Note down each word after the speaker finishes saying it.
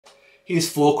Here's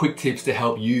 4 quick tips to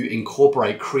help you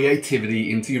incorporate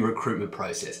creativity into your recruitment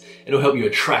process. It'll help you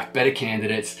attract better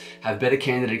candidates, have better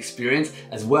candidate experience,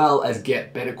 as well as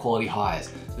get better quality hires.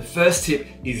 The first tip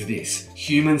is this: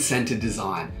 human-centered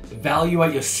design.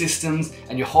 Evaluate your systems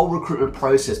and your whole recruitment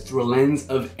process through a lens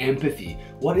of empathy.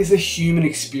 What is the human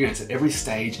experience at every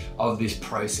stage of this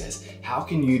process? How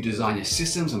can you design your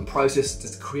systems and processes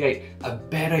to create a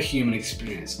better human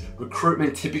experience?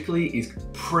 Recruitment typically is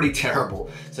pretty terrible,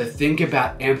 so think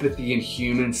about empathy and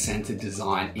human-centered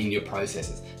design in your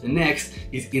processes. The next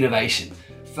is innovation.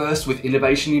 First, with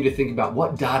innovation, you need to think about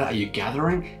what data are you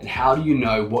gathering and how do you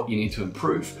know what you need to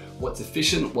improve? What's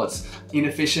efficient, what's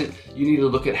inefficient? You need to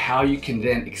look at how you can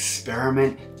then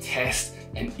experiment, test,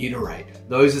 and iterate.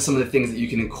 Those are some of the things that you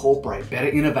can incorporate better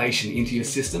innovation into your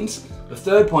systems. The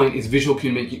third point is visual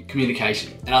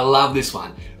communication, and I love this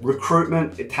one.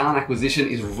 Recruitment, talent acquisition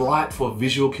is ripe for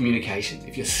visual communication.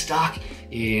 If you're stuck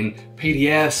in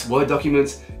PDFs, Word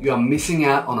documents, you are missing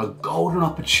out on a golden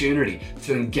opportunity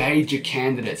to engage your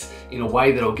candidates in a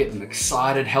way that will get them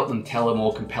excited, help them tell a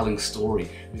more compelling story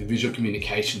with visual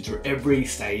communication through every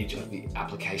stage of the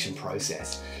application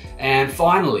process. And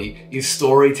finally is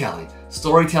storytelling.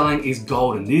 Storytelling is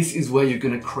golden. This is where you're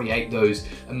going to create those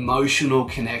emotional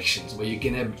connections, where you're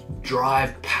going to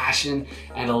drive passion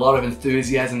and a lot of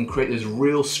enthusiasm, create those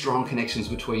real strong connections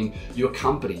between your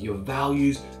company, your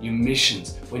values, your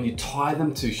missions, when you tie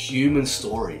them to human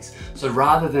stories. So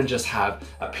rather than just have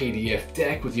a PDF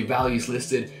deck with your values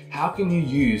listed, how can you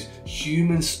use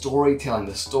human storytelling,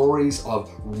 the stories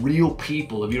of real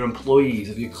people, of your employees,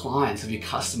 of your clients, of your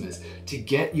customers, to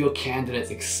get your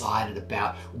candidates excited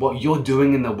about what you're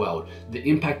doing in the world, the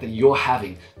impact that you're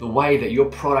having, the way that your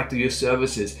product or your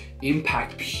services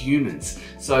impact humans.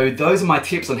 So those are my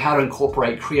tips on how to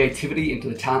incorporate creativity into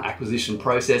the talent acquisition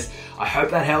process. I hope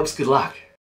that helps. Good luck.